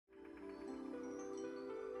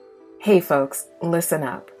Hey folks, listen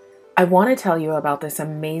up. I want to tell you about this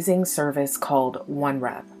amazing service called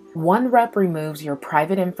OneRep. OneRep removes your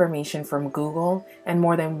private information from Google and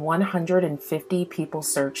more than 150 people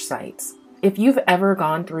search sites. If you've ever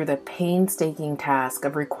gone through the painstaking task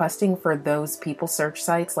of requesting for those people search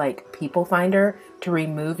sites like People Finder to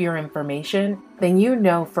remove your information, then you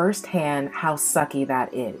know firsthand how sucky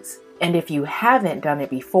that is. And if you haven't done it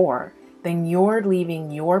before, then you're leaving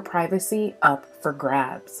your privacy up for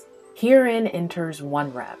grabs. Herein enters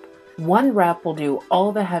OneRep. OneRep will do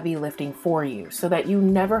all the heavy lifting for you so that you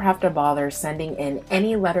never have to bother sending in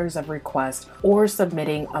any letters of request or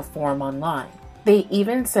submitting a form online. They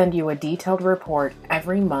even send you a detailed report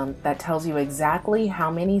every month that tells you exactly how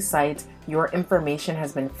many sites your information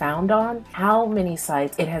has been found on, how many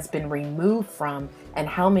sites it has been removed from, and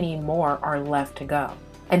how many more are left to go.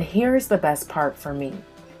 And here's the best part for me.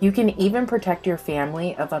 You can even protect your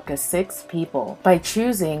family of up to 6 people by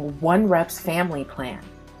choosing OneRep's family plan.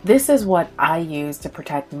 This is what I use to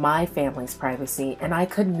protect my family's privacy, and I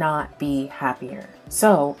could not be happier.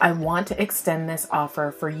 So I want to extend this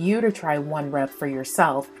offer for you to try OneRep for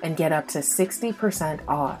yourself and get up to 60%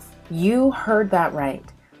 off. You heard that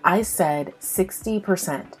right. I said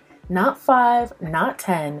 60%. Not 5, not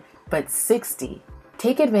 10, but 60.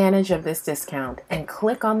 Take advantage of this discount and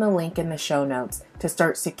click on the link in the show notes to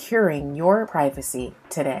start securing your privacy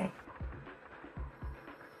today.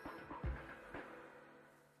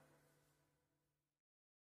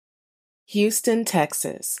 Houston,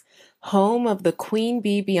 Texas, home of the Queen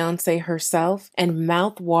Bee Beyoncé herself and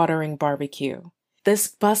mouth-watering barbecue. This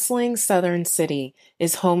bustling southern city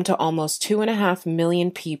is home to almost 2.5 million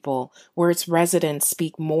people, where its residents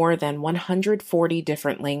speak more than 140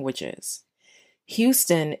 different languages.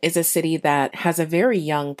 Houston is a city that has a very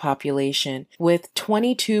young population, with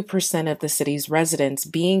 22% of the city's residents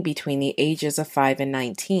being between the ages of 5 and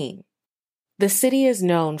 19. The city is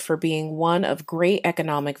known for being one of great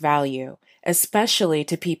economic value, especially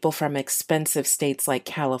to people from expensive states like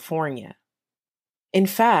California. In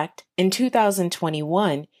fact, in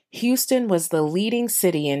 2021, Houston was the leading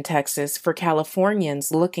city in Texas for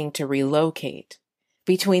Californians looking to relocate.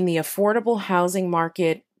 Between the affordable housing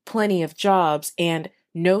market, plenty of jobs, and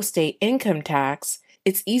no state income tax,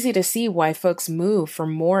 it's easy to see why folks move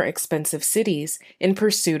from more expensive cities in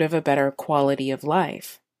pursuit of a better quality of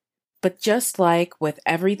life. But just like with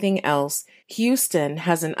everything else, Houston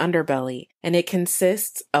has an underbelly, and it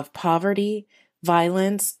consists of poverty,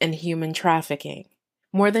 violence, and human trafficking.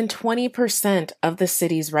 More than 20% of the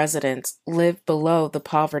city's residents live below the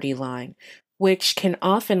poverty line, which can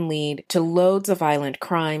often lead to loads of violent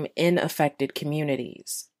crime in affected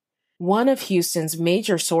communities. One of Houston's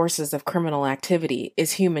major sources of criminal activity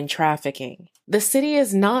is human trafficking. The city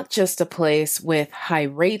is not just a place with high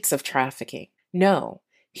rates of trafficking. No.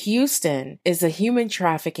 Houston is a human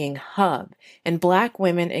trafficking hub, and Black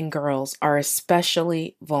women and girls are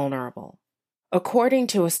especially vulnerable. According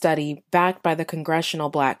to a study backed by the Congressional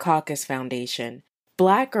Black Caucus Foundation,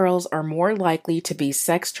 Black girls are more likely to be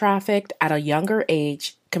sex trafficked at a younger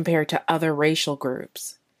age compared to other racial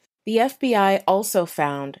groups. The FBI also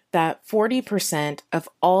found that 40% of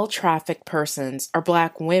all trafficked persons are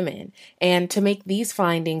Black women, and to make these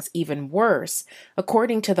findings even worse,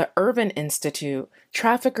 according to the Urban Institute,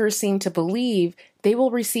 traffickers seem to believe they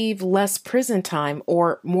will receive less prison time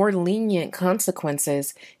or more lenient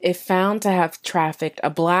consequences if found to have trafficked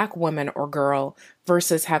a Black woman or girl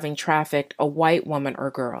versus having trafficked a white woman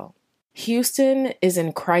or girl. Houston is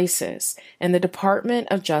in crisis, and the Department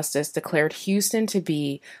of Justice declared Houston to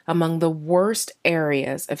be among the worst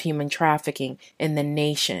areas of human trafficking in the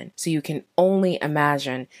nation, so you can only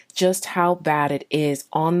imagine just how bad it is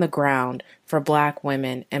on the ground for Black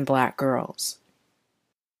women and Black girls.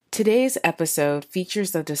 Today's episode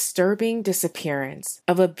features the disturbing disappearance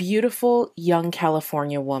of a beautiful young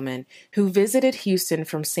California woman who visited Houston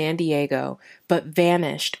from San Diego but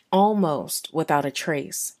vanished almost without a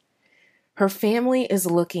trace. Her family is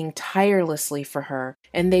looking tirelessly for her,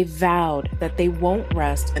 and they vowed that they won't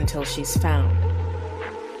rest until she's found.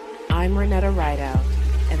 I'm Renetta Rideout,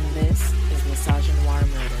 and this is Misogynoir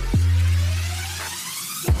Murders.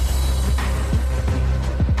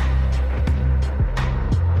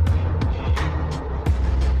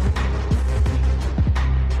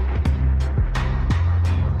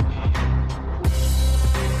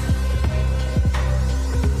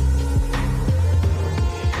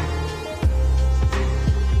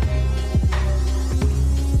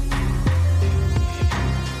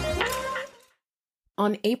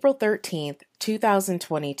 On April 13th,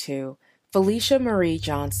 2022, Felicia Marie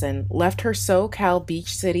Johnson left her SoCal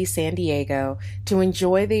beach city, San Diego, to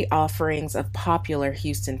enjoy the offerings of popular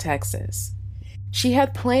Houston, Texas. She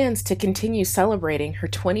had plans to continue celebrating her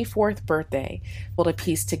 24th birthday, able to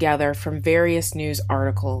piece together from various news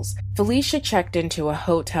articles. Felicia checked into a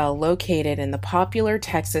hotel located in the popular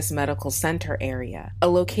Texas Medical Center area, a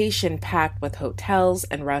location packed with hotels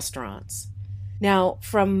and restaurants. Now,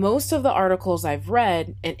 from most of the articles I've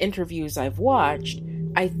read and interviews I've watched,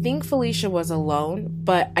 I think Felicia was alone,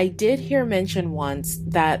 but I did hear mention once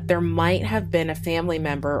that there might have been a family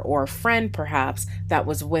member or a friend perhaps that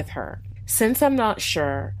was with her. Since I'm not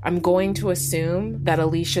sure, I'm going to assume that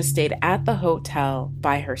Alicia stayed at the hotel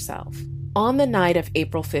by herself. On the night of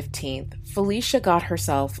April 15th, Felicia got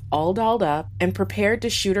herself all dolled up and prepared to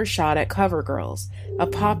shoot her shot at CoverGirls, a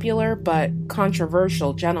popular but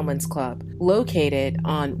controversial gentlemen's club located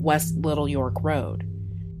on West Little York Road.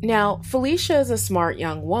 Now, Felicia is a smart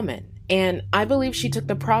young woman, and I believe she took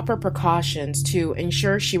the proper precautions to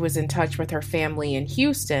ensure she was in touch with her family in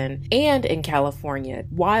Houston and in California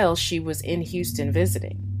while she was in Houston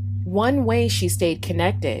visiting. One way she stayed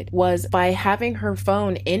connected was by having her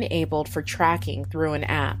phone enabled for tracking through an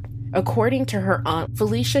app. According to her aunt,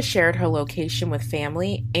 Felicia shared her location with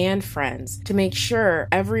family and friends to make sure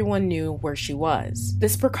everyone knew where she was.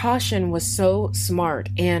 This precaution was so smart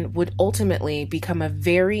and would ultimately become a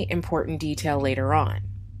very important detail later on.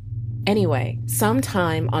 Anyway,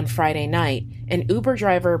 sometime on Friday night, an Uber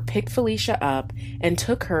driver picked Felicia up and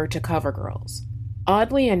took her to CoverGirls.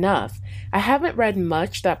 Oddly enough, I haven't read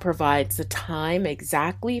much that provides the time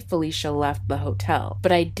exactly Felicia left the hotel,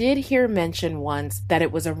 but I did hear mention once that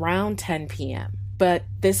it was around 10 p.m. But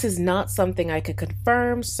this is not something I could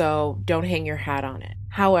confirm, so don't hang your hat on it.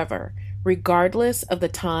 However, regardless of the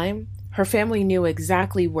time, her family knew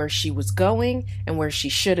exactly where she was going and where she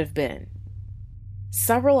should have been.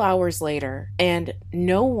 Several hours later, and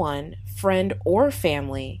no one, friend or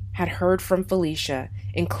family, had heard from Felicia,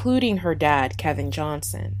 including her dad, Kevin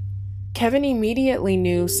Johnson. Kevin immediately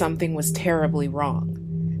knew something was terribly wrong.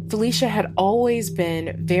 Felicia had always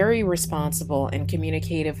been very responsible and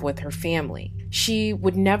communicative with her family. She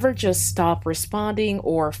would never just stop responding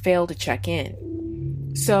or fail to check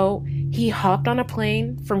in. So he hopped on a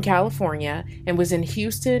plane from California and was in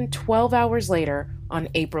Houston 12 hours later on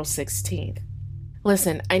April 16th.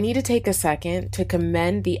 Listen, I need to take a second to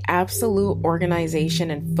commend the absolute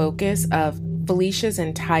organization and focus of Felicia's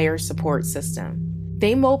entire support system.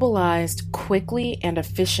 They mobilized quickly and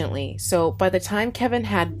efficiently, so by the time Kevin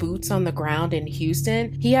had boots on the ground in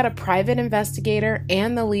Houston, he had a private investigator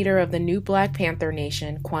and the leader of the new Black Panther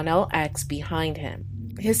Nation, Quanell X, behind him.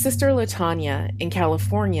 His sister LaTanya in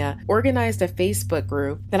California organized a Facebook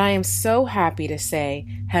group that I am so happy to say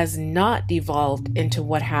has not devolved into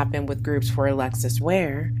what happened with groups for Alexis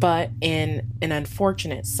Ware. But in an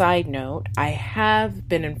unfortunate side note, I have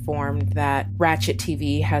been informed that Ratchet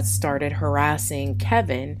TV has started harassing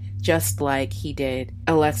Kevin just like he did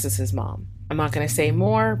Alexis's mom. I'm not going to say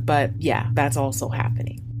more, but yeah, that's also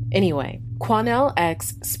happening. Anyway, Quanell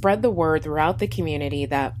X spread the word throughout the community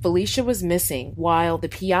that Felicia was missing while the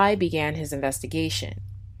PI began his investigation.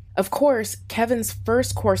 Of course, Kevin's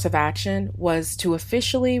first course of action was to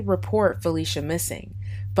officially report Felicia missing,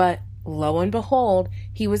 but lo and behold,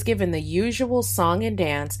 he was given the usual song and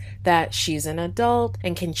dance that she's an adult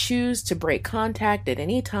and can choose to break contact at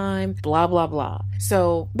any time, blah, blah, blah.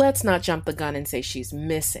 So let's not jump the gun and say she's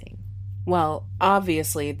missing. Well,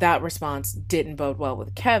 obviously, that response didn't bode well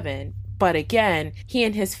with Kevin, but again, he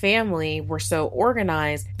and his family were so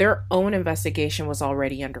organized, their own investigation was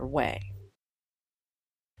already underway.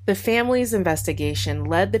 The family's investigation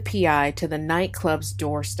led the PI to the nightclub's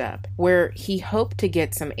doorstep, where he hoped to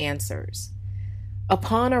get some answers.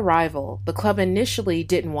 Upon arrival, the club initially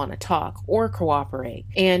didn't want to talk or cooperate,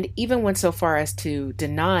 and even went so far as to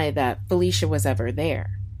deny that Felicia was ever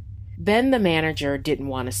there. Then the manager didn't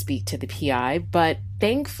want to speak to the PI, but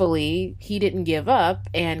thankfully he didn't give up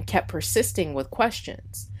and kept persisting with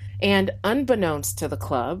questions. And unbeknownst to the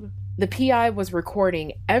club, the PI was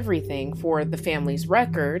recording everything for the family's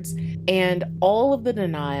records, and all of the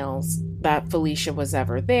denials that Felicia was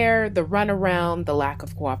ever there, the runaround, the lack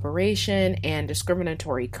of cooperation, and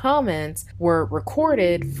discriminatory comments were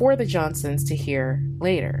recorded for the Johnsons to hear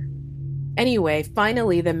later. Anyway,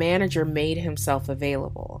 finally the manager made himself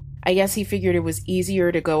available. I guess he figured it was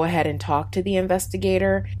easier to go ahead and talk to the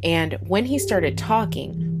investigator, and when he started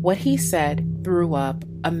talking, what he said threw up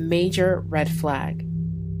a major red flag.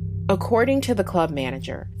 According to the club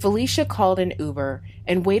manager, Felicia called an Uber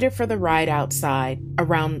and waited for the ride outside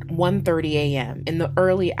around 1:30 a.m. in the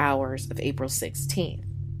early hours of April 16th.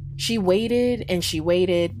 She waited and she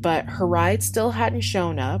waited, but her ride still hadn't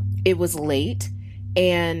shown up. It was late,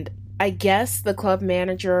 and I guess the club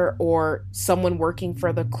manager or someone working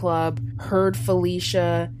for the club heard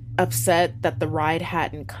Felicia upset that the ride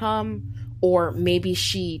hadn't come, or maybe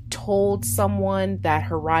she told someone that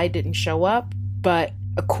her ride didn't show up. But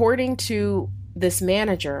according to this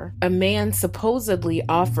manager, a man supposedly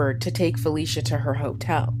offered to take Felicia to her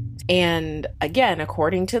hotel. And again,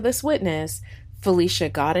 according to this witness, Felicia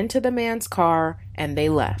got into the man's car and they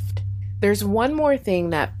left. There's one more thing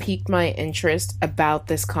that piqued my interest about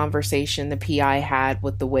this conversation the PI had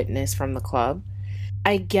with the witness from the club.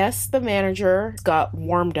 I guess the manager got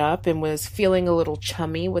warmed up and was feeling a little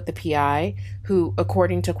chummy with the PI, who,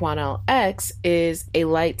 according to Quanell X, is a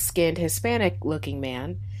light-skinned Hispanic-looking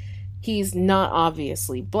man. He's not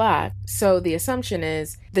obviously black, so the assumption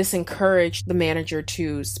is this encouraged the manager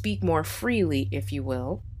to speak more freely, if you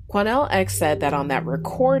will. Quanell X said that on that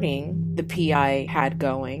recording the PI had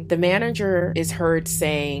going, the manager is heard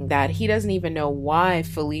saying that he doesn't even know why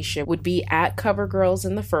Felicia would be at CoverGirls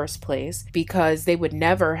in the first place, because they would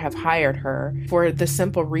never have hired her for the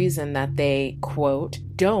simple reason that they, quote,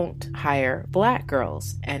 don't hire black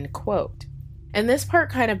girls, end quote. And this part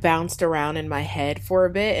kind of bounced around in my head for a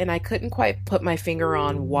bit, and I couldn't quite put my finger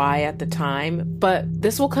on why at the time, but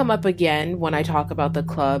this will come up again when I talk about the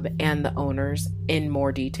club and the owners in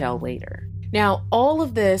more detail later. Now, all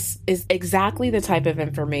of this is exactly the type of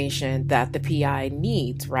information that the PI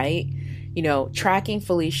needs, right? You know, tracking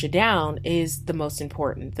Felicia down is the most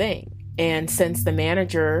important thing. And since the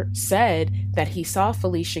manager said that he saw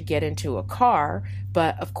Felicia get into a car,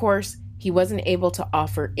 but of course, he wasn't able to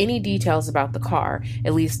offer any details about the car,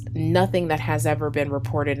 at least nothing that has ever been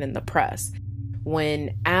reported in the press.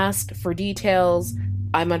 When asked for details,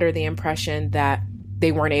 I'm under the impression that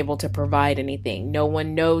they weren't able to provide anything. No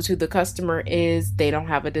one knows who the customer is. They don't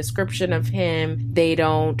have a description of him. They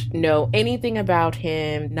don't know anything about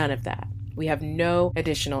him. None of that. We have no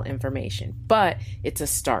additional information, but it's a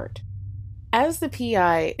start. As the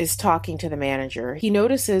PI is talking to the manager, he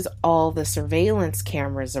notices all the surveillance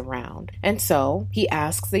cameras around. And so he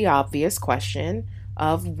asks the obvious question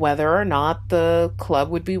of whether or not the club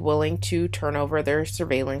would be willing to turn over their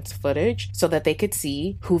surveillance footage so that they could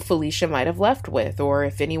see who Felicia might have left with, or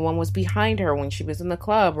if anyone was behind her when she was in the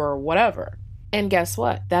club or whatever. And guess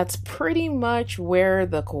what? That's pretty much where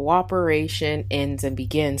the cooperation ends and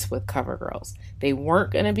begins with CoverGirls. They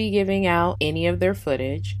weren't going to be giving out any of their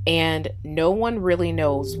footage, and no one really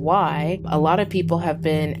knows why. A lot of people have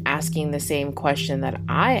been asking the same question that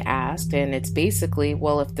I asked, and it's basically,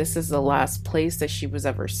 well, if this is the last place that she was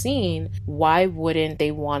ever seen, why wouldn't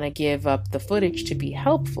they want to give up the footage to be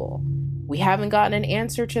helpful? We haven't gotten an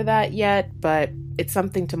answer to that yet, but it's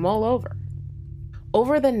something to mull over.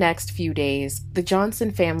 Over the next few days, the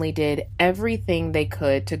Johnson family did everything they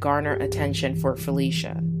could to garner attention for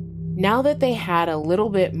Felicia. Now that they had a little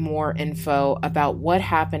bit more info about what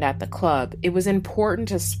happened at the club, it was important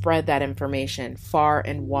to spread that information far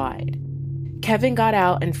and wide. Kevin got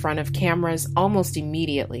out in front of cameras almost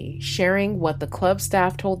immediately, sharing what the club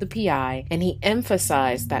staff told the PI, and he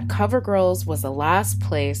emphasized that CoverGirls was the last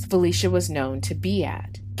place Felicia was known to be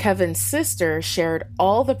at. Kevin's sister shared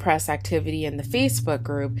all the press activity in the Facebook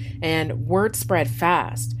group, and word spread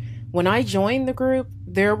fast. When I joined the group,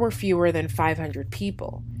 there were fewer than 500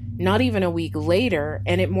 people. Not even a week later,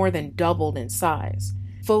 and it more than doubled in size.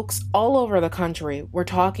 Folks all over the country were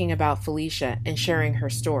talking about Felicia and sharing her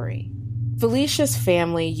story. Felicia's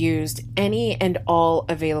family used any and all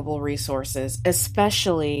available resources,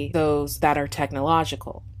 especially those that are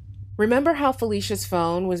technological. Remember how Felicia's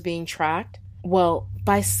phone was being tracked? Well,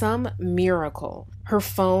 by some miracle, her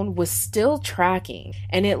phone was still tracking,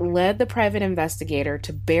 and it led the private investigator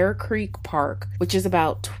to Bear Creek Park, which is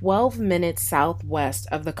about 12 minutes southwest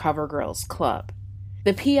of the CoverGirls Club.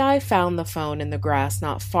 The PI found the phone in the grass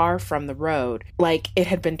not far from the road, like it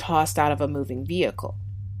had been tossed out of a moving vehicle.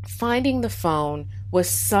 Finding the phone was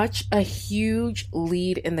such a huge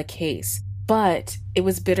lead in the case, but it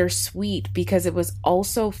was bittersweet because it was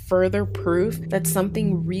also further proof that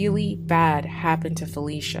something really bad happened to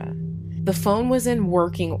Felicia. The phone was in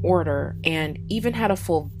working order and even had a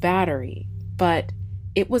full battery, but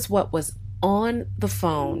it was what was on the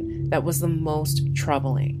phone that was the most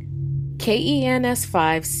troubling. KENS5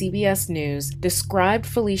 CBS News described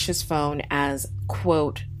Felicia's phone as,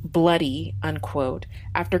 quote, bloody, unquote,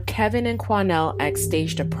 after Kevin and Quanell X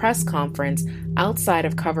staged a press conference outside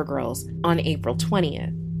of CoverGirls on April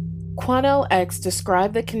 20th. Quanell X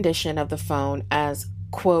described the condition of the phone as,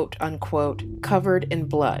 quote, unquote, covered in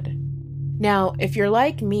blood. Now, if you're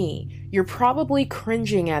like me, you're probably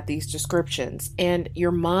cringing at these descriptions, and your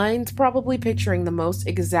mind's probably picturing the most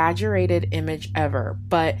exaggerated image ever.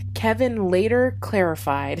 But Kevin later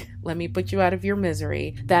clarified, let me put you out of your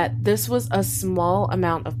misery, that this was a small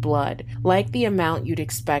amount of blood, like the amount you'd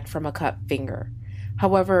expect from a cut finger.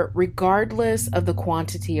 However, regardless of the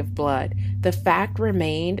quantity of blood, the fact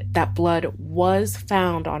remained that blood was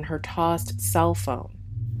found on her tossed cell phone.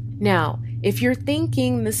 Now, if you're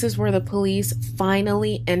thinking this is where the police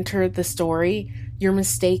finally entered the story, you're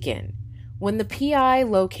mistaken. When the PI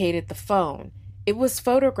located the phone, it was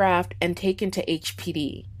photographed and taken to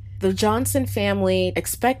HPD. The Johnson family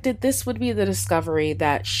expected this would be the discovery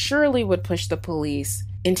that surely would push the police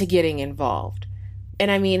into getting involved.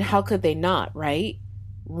 And I mean, how could they not, right?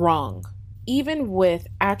 Wrong. Even with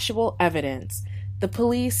actual evidence, the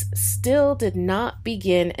police still did not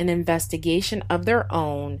begin an investigation of their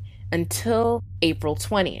own until April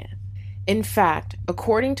 20th. In fact,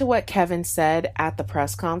 according to what Kevin said at the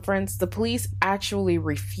press conference, the police actually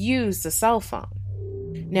refused the cell phone.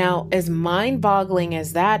 Now, as mind-boggling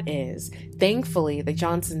as that is, thankfully the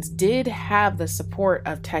Johnsons did have the support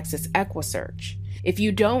of Texas EquiSearch. If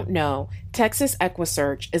you don't know, Texas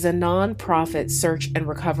EquiSearch is a nonprofit search and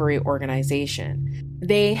recovery organization.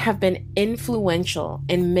 They have been influential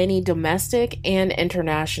in many domestic and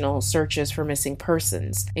international searches for missing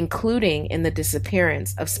persons, including in the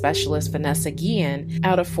disappearance of Specialist Vanessa Guillen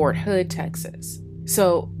out of Fort Hood, Texas.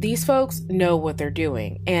 So these folks know what they're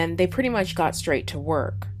doing, and they pretty much got straight to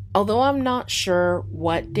work. Although I'm not sure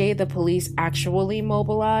what day the police actually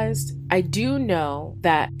mobilized, I do know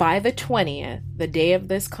that by the 20th, the day of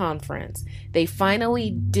this conference, they finally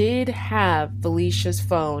did have Felicia's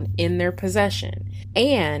phone in their possession,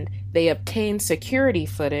 and they obtained security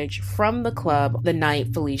footage from the club the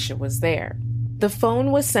night Felicia was there. The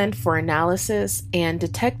phone was sent for analysis, and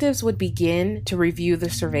detectives would begin to review the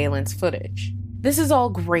surveillance footage. This is all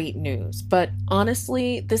great news, but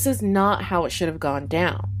honestly, this is not how it should have gone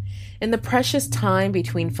down. In the precious time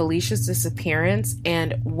between Felicia's disappearance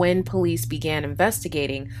and when police began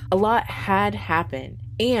investigating, a lot had happened,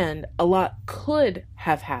 and a lot could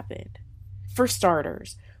have happened. For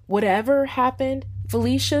starters, whatever happened,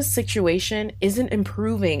 Felicia's situation isn't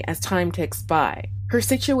improving as time ticks by. Her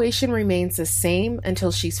situation remains the same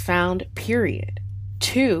until she's found, period.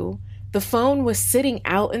 2, the phone was sitting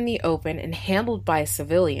out in the open and handled by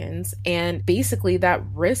civilians, and basically that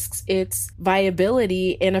risks its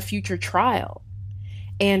viability in a future trial.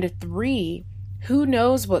 And 3, who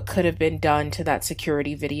knows what could have been done to that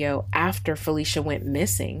security video after Felicia went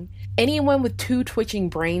missing? Anyone with 2 twitching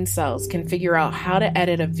brain cells can figure out how to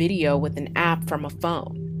edit a video with an app from a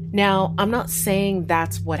phone. Now, I'm not saying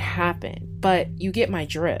that's what happened, but you get my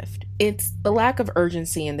drift. It's the lack of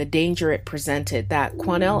urgency and the danger it presented that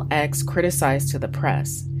Quanell X criticized to the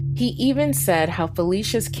press. He even said how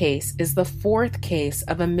Felicia's case is the 4th case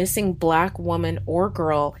of a missing Black woman or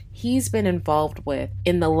girl he's been involved with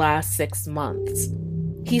in the last 6 months.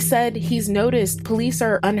 He said he's noticed police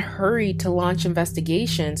are unhurried to launch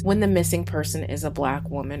investigations when the missing person is a Black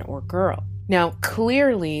woman or girl. Now,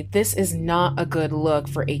 clearly, this is not a good look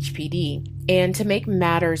for HPD, and to make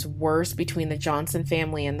matters worse between the Johnson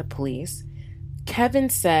family and the police, Kevin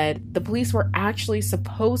said the police were actually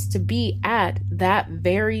supposed to be at that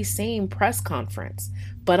very same press conference,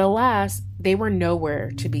 but alas, they were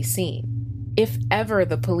nowhere to be seen. If ever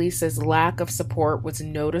the police's lack of support was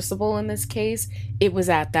noticeable in this case, it was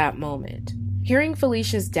at that moment. Hearing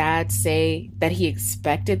Felicia's dad say that he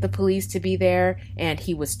expected the police to be there and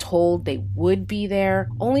he was told they would be there,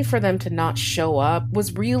 only for them to not show up,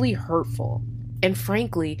 was really hurtful. And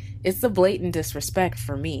frankly, it's the blatant disrespect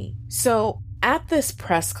for me. So, at this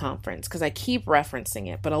press conference, because I keep referencing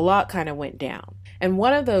it, but a lot kind of went down. And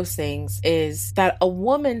one of those things is that a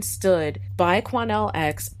woman stood by Quanell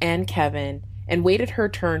X and Kevin and waited her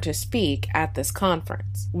turn to speak at this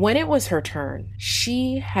conference. When it was her turn,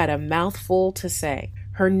 she had a mouthful to say.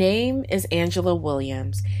 Her name is Angela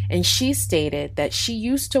Williams, and she stated that she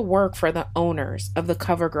used to work for the owners of the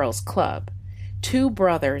CoverGirls Club, 2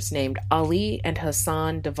 brothers named Ali and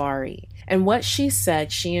Hassan Davari, and what she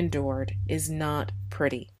said she endured is not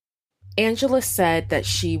pretty. Angela said that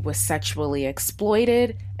she was sexually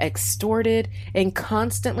exploited, extorted, and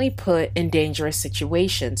constantly put in dangerous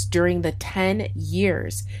situations during the 10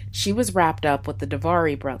 years she was wrapped up with the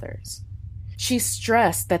Davari brothers. She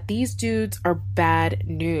stressed that these dudes are bad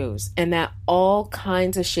news and that all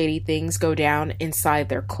kinds of shady things go down inside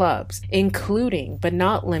their clubs, including, but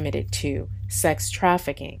not limited to, sex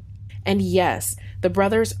trafficking. And yes, the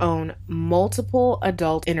brothers own multiple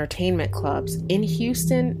adult entertainment clubs in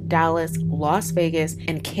Houston, Dallas, Las Vegas,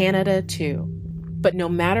 and Canada too. But no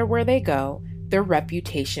matter where they go, their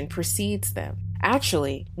reputation precedes them.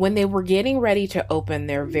 Actually, when they were getting ready to open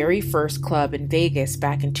their very first club in Vegas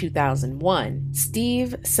back in 2001,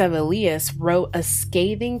 Steve Sevelius wrote a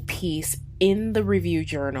scathing piece in the Review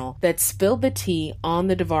Journal that spilled the tea on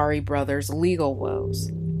the DeVary brothers' legal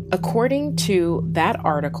woes. According to that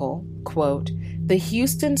article, quote, "The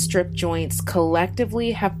Houston strip joints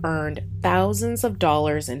collectively have earned thousands of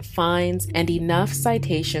dollars in fines and enough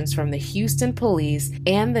citations from the Houston Police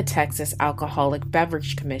and the Texas Alcoholic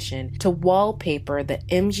Beverage Commission to wallpaper the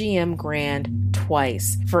MGM Grand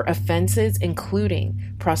twice for offenses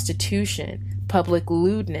including prostitution, public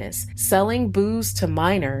lewdness, selling booze to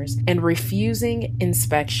minors, and refusing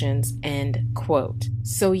inspections," end quote.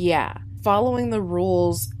 So yeah, following the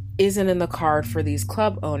rules isn't in the card for these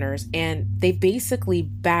club owners, and they basically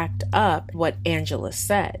backed up what Angela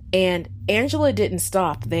said. And Angela didn't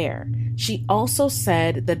stop there. She also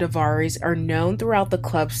said the DeVarys are known throughout the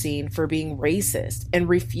club scene for being racist and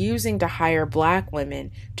refusing to hire Black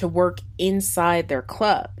women to work inside their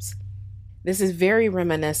clubs. This is very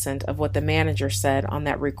reminiscent of what the manager said on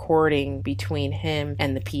that recording between him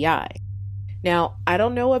and the PI. Now, I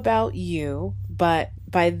don't know about you, but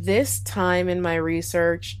by this time in my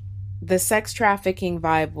research, the sex trafficking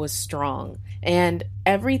vibe was strong, and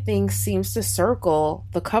everything seems to circle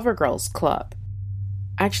the CoverGirls Club.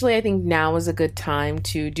 Actually, I think now is a good time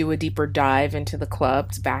to do a deeper dive into the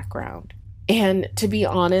club's background. And to be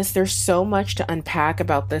honest, there's so much to unpack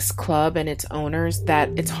about this club and its owners that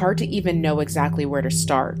it's hard to even know exactly where to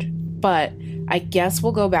start. But I guess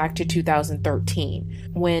we'll go back to 2013,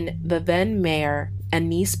 when the then mayor,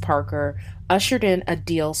 Anise Parker, ushered in a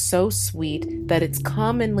deal so sweet that it's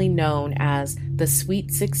commonly known as the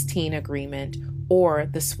Sweet 16 Agreement or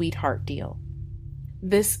the Sweetheart Deal.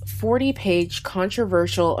 This 40-page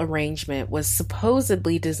controversial arrangement was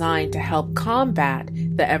supposedly designed to help combat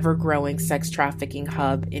the ever-growing sex trafficking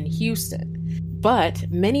hub in Houston,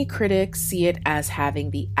 but many critics see it as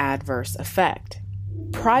having the adverse effect.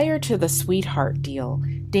 Prior to the Sweetheart Deal,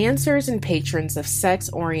 dancers and patrons of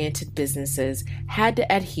sex-oriented businesses had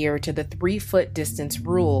to adhere to the 3-foot distance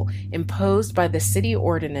rule imposed by the city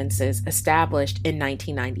ordinances established in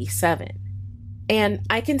 1997. And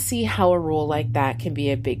I can see how a rule like that can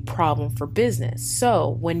be a big problem for business.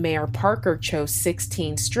 So when Mayor Parker chose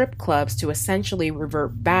 16 strip clubs to essentially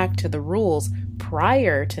revert back to the rules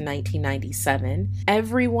prior to 1997,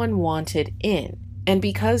 everyone wanted in. And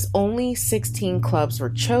because only 16 clubs were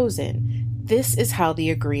chosen, this is how the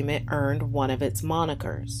agreement earned one of its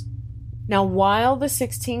monikers. Now, while the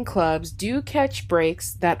 16 clubs do catch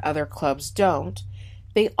breaks that other clubs don't,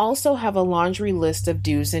 they also have a laundry list of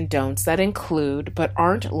do's and don'ts that include, but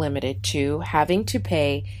aren't limited to, having to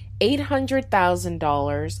pay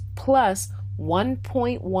 $800,000 plus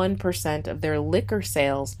 1.1% of their liquor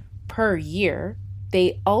sales per year.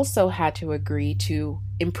 They also had to agree to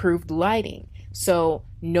improved lighting, so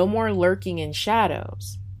no more lurking in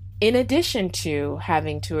shadows. In addition to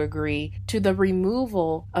having to agree to the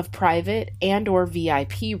removal of private and or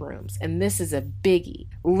VIP rooms, and this is a biggie,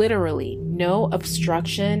 literally no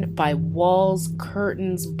obstruction by walls,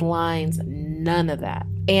 curtains, blinds, none of that.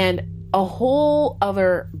 And a whole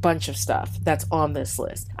other bunch of stuff that's on this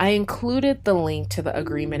list. I included the link to the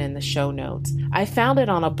agreement in the show notes. I found it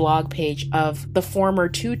on a blog page of the former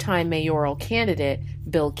 2-time mayoral candidate,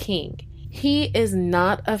 Bill King. He is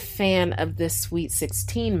not a fan of this Sweet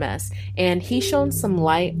 16 mess, and he shone some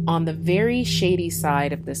light on the very shady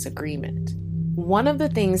side of this agreement. One of the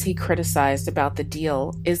things he criticized about the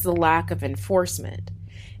deal is the lack of enforcement.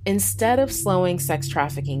 Instead of slowing sex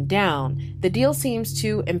trafficking down, the deal seems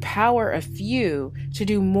to empower a few to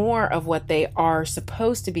do more of what they are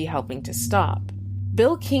supposed to be helping to stop.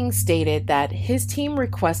 Bill King stated that his team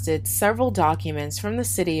requested several documents from the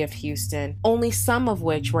city of Houston, only some of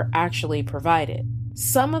which were actually provided.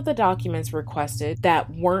 Some of the documents requested that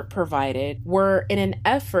weren't provided were in an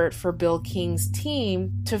effort for Bill King's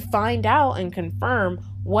team to find out and confirm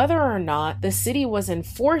whether or not the city was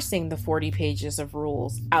enforcing the 40 pages of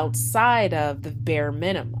rules outside of the bare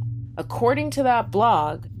minimum. According to that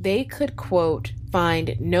blog, they could, quote,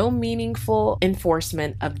 find no meaningful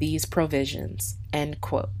enforcement of these provisions, end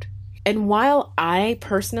quote. And while I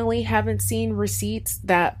personally haven't seen receipts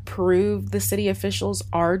that prove the city officials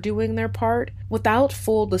are doing their part, without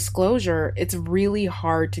full disclosure, it's really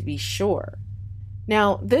hard to be sure.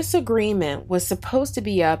 Now, this agreement was supposed to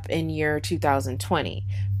be up in year 2020,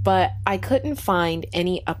 but I couldn't find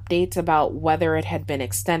any updates about whether it had been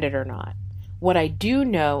extended or not. What I do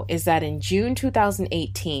know is that in June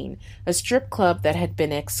 2018, a strip club that had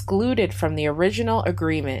been excluded from the original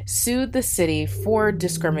agreement sued the city for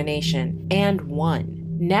discrimination and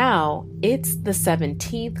won. Now, it's the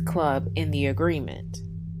 17th club in the agreement.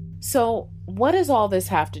 So, what does all this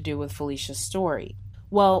have to do with Felicia's story?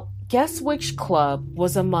 Well, guess which club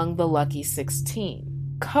was among the lucky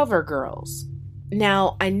 16? Cover Girls.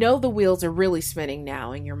 Now, I know the wheels are really spinning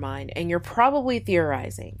now in your mind, and you're probably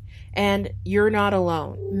theorizing. And you're not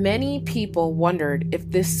alone. Many people wondered if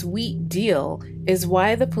this sweet deal is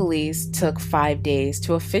why the police took 5 days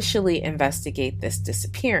to officially investigate this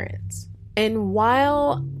disappearance. And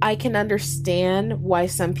while I can understand why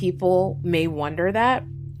some people may wonder that,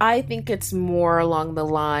 I think it's more along the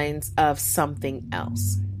lines of something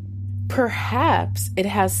else. Perhaps it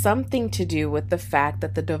has something to do with the fact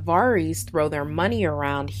that the Davaris throw their money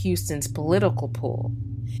around Houston's political pool.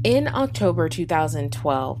 In October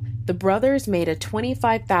 2012, the brothers made a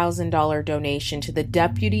 $25,000 donation to the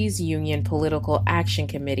Deputies Union Political Action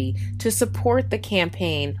Committee to support the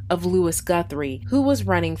campaign of Louis Guthrie, who was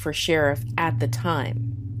running for sheriff at the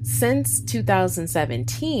time. Since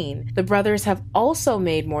 2017, the brothers have also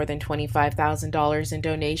made more than $25,000 in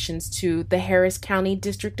donations to the Harris County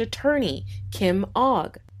District Attorney, Kim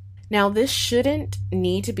Ogg. Now, this shouldn't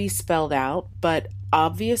need to be spelled out, but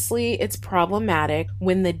obviously it's problematic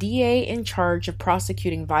when the DA in charge of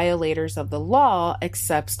prosecuting violators of the law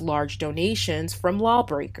accepts large donations from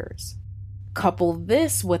lawbreakers. Couple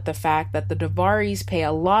this with the fact that the Davaris pay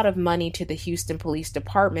a lot of money to the Houston Police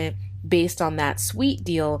Department based on that sweet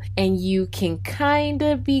deal, and you can kind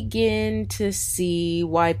of begin to see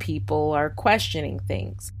why people are questioning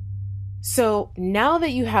things. So now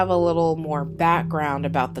that you have a little more background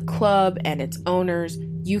about the club and its owners,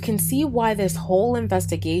 you can see why this whole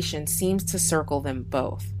investigation seems to circle them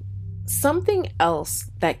both. Something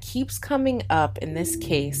else that keeps coming up in this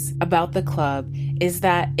case about the club is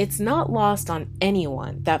that it's not lost on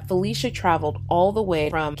anyone that Felicia traveled all the way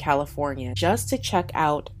from California just to check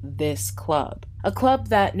out this club. A club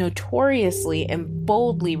that notoriously and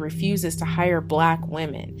boldly refuses to hire Black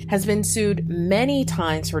women, has been sued many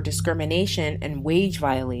times for discrimination and wage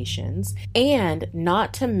violations, and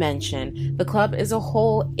not to mention, the club is a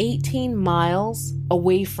whole 18 miles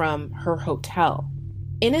away from her hotel.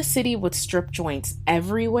 In a city with strip joints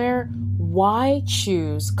everywhere, why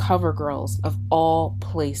choose Cover Girls of all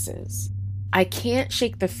places? I can't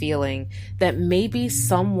shake the feeling that maybe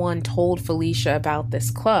someone told Felicia about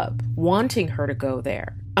this club, wanting her to go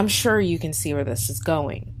there. I'm sure you can see where this is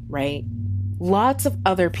going, right? Lots of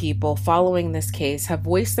other people following this case have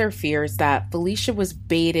voiced their fears that Felicia was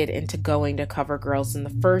baited into going to Cover Girls in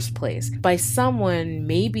the first place by someone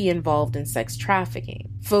maybe involved in sex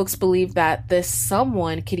trafficking. Folks believe that this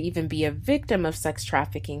someone could even be a victim of sex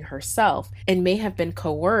trafficking herself and may have been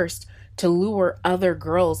coerced to lure other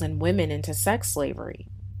girls and women into sex slavery.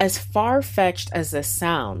 As far-fetched as this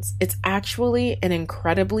sounds, it's actually an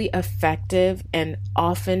incredibly effective and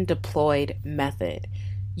often deployed method.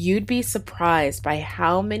 You'd be surprised by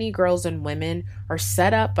how many girls and women are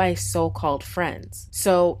set up by so-called friends.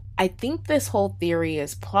 So I think this whole theory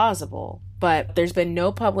is plausible, but there's been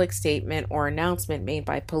no public statement or announcement made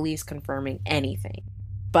by police confirming anything.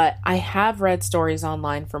 But I have read stories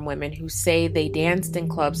online from women who say they danced in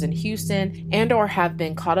clubs in Houston and or have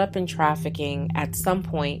been caught up in trafficking at some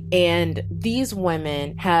point, and these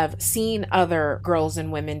women have seen other girls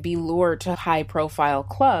and women be lured to high-profile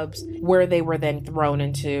clubs where they were then thrown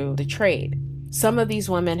into the trade. Some of these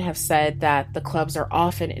women have said that the clubs are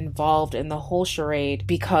often involved in the whole charade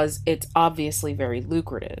because it's obviously very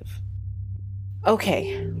lucrative.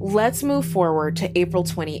 Okay, let's move forward to April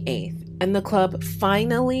 28th. And the club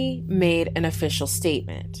finally made an official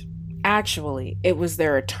statement. Actually, it was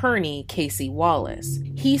their attorney, Casey Wallace.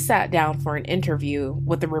 He sat down for an interview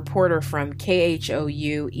with a reporter from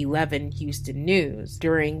KHOU 11 Houston News,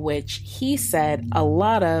 during which he said a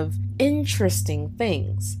lot of interesting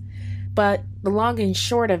things. But the long and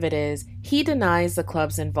short of it is, he denies the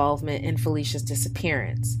club's involvement in Felicia's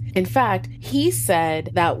disappearance. In fact, he said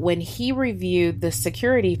that when he reviewed the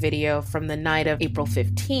security video from the night of April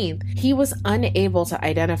 15th, he was unable to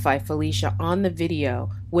identify Felicia on the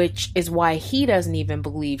video, which is why he doesn't even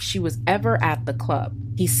believe she was ever at the club.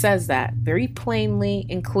 He says that very plainly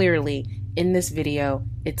and clearly in this video.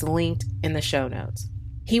 It's linked in the show notes.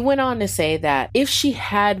 He went on to say that if she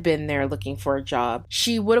had been there looking for a job,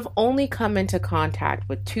 she would have only come into contact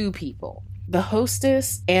with two people, the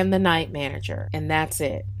hostess and the night manager, and that's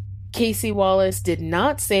it. Casey Wallace did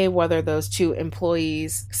not say whether those two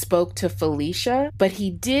employees spoke to Felicia, but he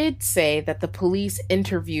did say that the police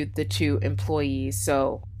interviewed the two employees,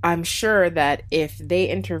 so I'm sure that if they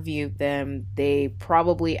interviewed them, they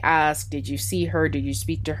probably asked, did you see her? Did you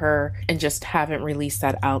speak to her? And just haven't released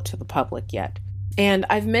that out to the public yet. And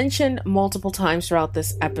I've mentioned multiple times throughout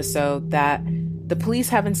this episode that the police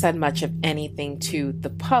haven't said much of anything to the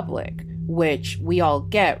public, which we all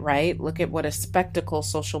get, right? Look at what a spectacle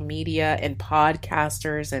social media and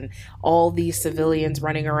podcasters and all these civilians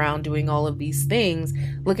running around doing all of these things.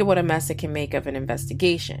 Look at what a mess it can make of an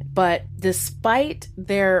investigation. But despite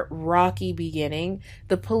their rocky beginning,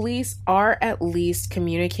 the police are at least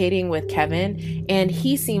communicating with Kevin, and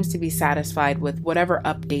he seems to be satisfied with whatever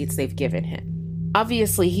updates they've given him.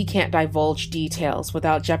 Obviously, he can't divulge details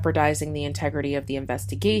without jeopardizing the integrity of the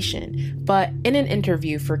investigation, but in an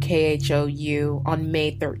interview for KHOU on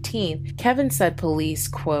May 13th, Kevin said police,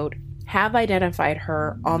 quote, have identified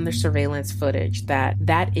her on the surveillance footage,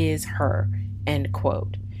 that is her, end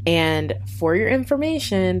quote. And for your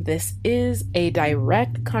information, this is a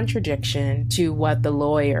direct contradiction to what the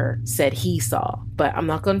lawyer said he saw. But I'm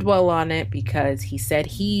not going to dwell on it because he said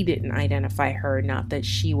he didn't identify her, not that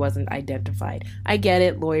she wasn't identified. I get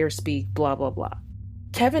it, lawyer speak, blah, blah, blah.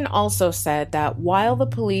 Kevin also said that while the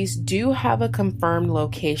police do have a confirmed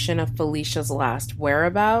location of Felicia's last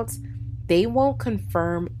whereabouts, they won't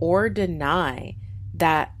confirm or deny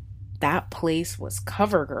that that place was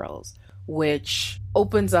CoverGirl's, which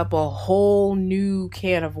opens up a whole new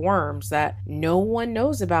can of worms that no one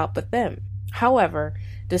knows about but them. However,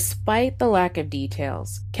 despite the lack of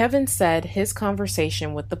details, Kevin said his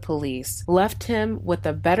conversation with the police left him with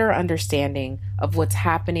a better understanding of what's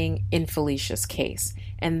happening in Felicia's case,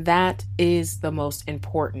 and that is the most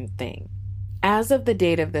important thing. As of the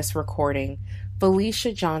date of this recording,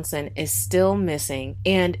 Felicia Johnson is still missing,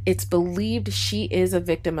 and it's believed she is a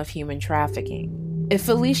victim of human trafficking. If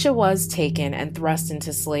Felicia was taken and thrust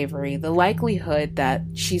into slavery, the likelihood that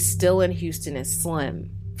she's still in Houston is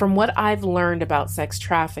slim. From what I've learned about sex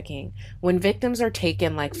trafficking, when victims are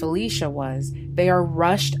taken like Felicia was, they are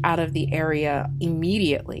rushed out of the area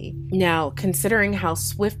immediately. Now, considering how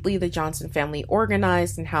swiftly the Johnson family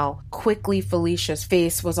organized and how quickly Felicia's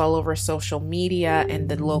face was all over social media and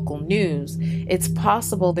the local news, it's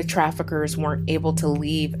possible the traffickers weren't able to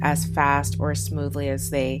leave as fast or as smoothly as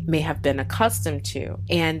they may have been accustomed to,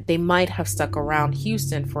 and they might have stuck around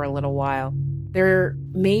Houston for a little while. There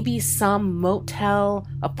may be some motel,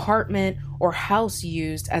 apartment, or house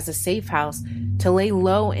used as a safe house to lay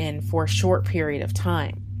low in for a short period of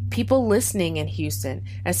time. People listening in Houston,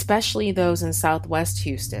 especially those in Southwest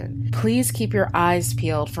Houston, please keep your eyes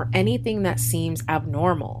peeled for anything that seems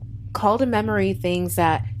abnormal. Call to memory things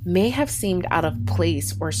that may have seemed out of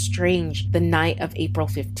place or strange the night of April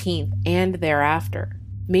 15th and thereafter.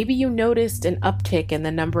 Maybe you noticed an uptick in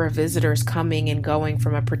the number of visitors coming and going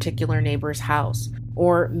from a particular neighbor's house.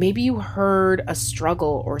 Or maybe you heard a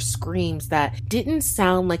struggle or screams that didn't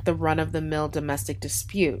sound like the run-of-the-mill domestic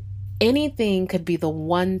dispute. Anything could be the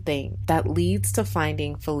one thing that leads to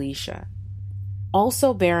finding Felicia.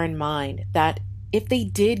 Also bear in mind that if they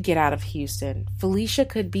did get out of Houston, Felicia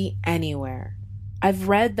could be anywhere. I've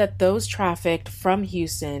read that those trafficked from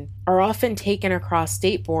Houston are often taken across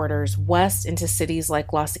state borders west into cities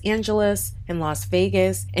like Los Angeles and Las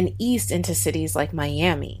Vegas, and east into cities like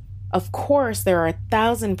Miami. Of course, there are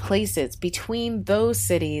 1,000 places between those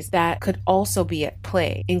cities that could also be at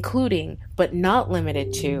play, including, but not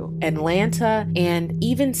limited to, Atlanta and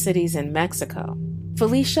even cities in Mexico.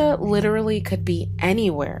 Felicia literally could be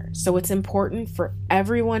anywhere, so it's important for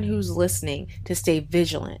everyone who's listening to stay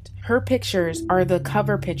vigilant. Her pictures are the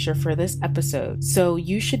cover picture for this episode, so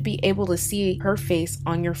you should be able to see her face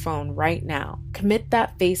on your phone right now. Commit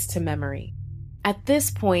that face to memory. At this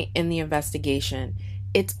point in the investigation,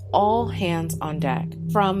 it's all hands on deck.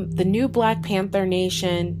 From the new Black Panther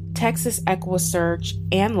Nation, Texas EquiSearch,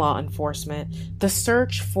 and law enforcement, the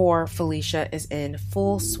search for Felicia is in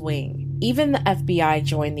full swing. Even the FBI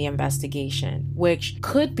joined the investigation, which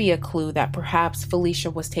could be a clue that perhaps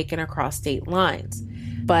Felicia was taken across state lines.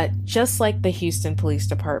 But just like the Houston Police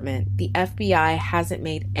Department, the FBI hasn't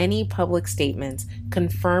made any public statements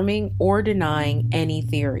confirming or denying any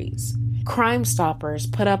theories. Crime Stoppers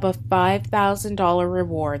put up a $5,000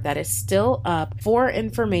 reward that is still up for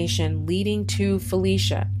information leading to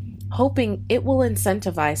Felicia, hoping it will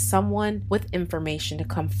incentivize someone with information to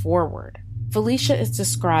come forward. Felicia is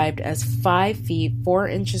described as 5 feet 4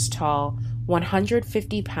 inches tall,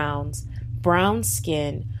 150 pounds, brown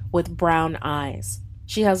skin with brown eyes.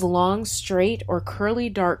 She has long, straight, or curly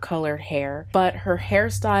dark-colored hair, but her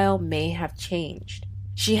hairstyle may have changed.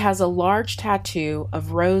 She has a large tattoo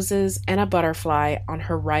of roses and a butterfly on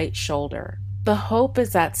her right shoulder. The hope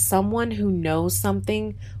is that someone who knows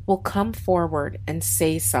something will come forward and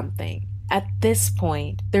say something. At this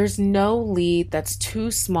point, there's no lead that's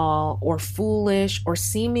too small or foolish or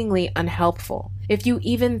seemingly unhelpful. If you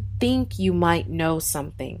even think you might know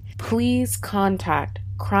something, please contact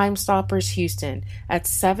Crime Stoppers Houston at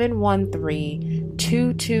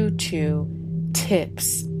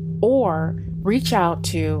 713-222-TIPS or reach out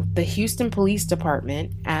to the Houston Police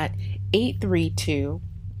Department at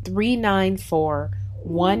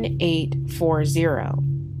 832-394-1840.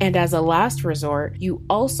 And as a last resort, you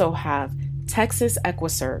also have Texas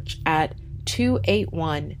EquiSearch at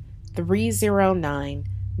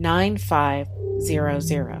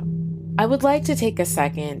 281-309-9500. I would like to take a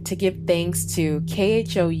second to give thanks to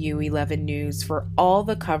KHOU 11 News for all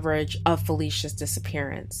the coverage of Felicia's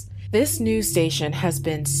disappearance. This news station has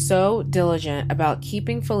been so diligent about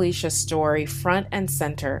keeping Felicia's story front and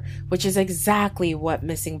center, which is exactly what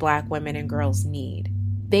missing Black women and girls need.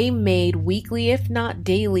 They made weekly, if not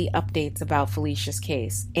daily, updates about Felicia's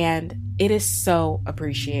case, and it is so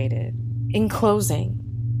appreciated. In closing,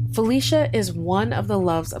 Felicia is one of the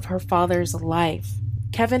loves of her father's life.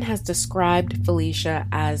 Kevin has described Felicia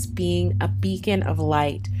as being a beacon of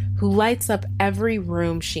light who lights up every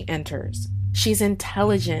room she enters. She's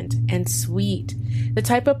intelligent and sweet, the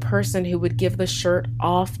type of person who would give the shirt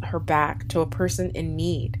off her back to a person in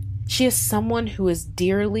need. She is someone who is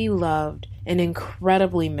dearly loved and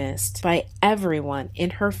incredibly missed by everyone in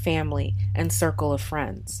her family and circle of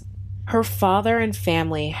friends. Her father and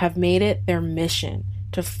family have made it their mission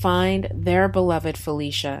to find their beloved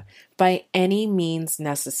Felicia by any means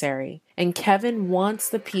necessary, and Kevin wants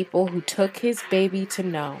the people who took his baby to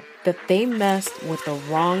know that they messed with the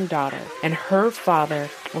wrong daughter, and her father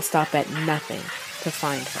will stop at nothing to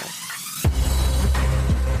find her.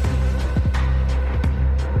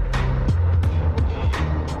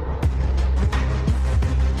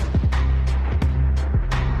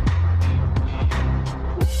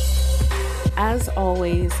 As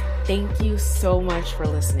always, thank you so much for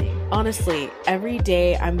listening. Honestly, every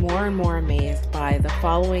day I'm more and more amazed by the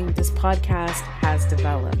following this podcast has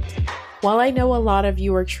developed. While I know a lot of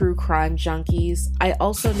you are true crime junkies, I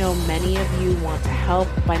also know many of you want to help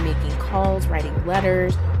by making calls, writing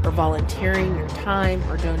letters, or volunteering your time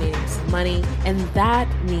or donating some money, and that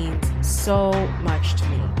means so much to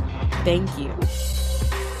me. Thank you.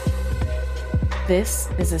 This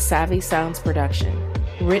is a Savvy Sounds production,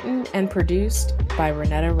 written and produced by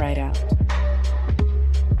Renetta Rideout.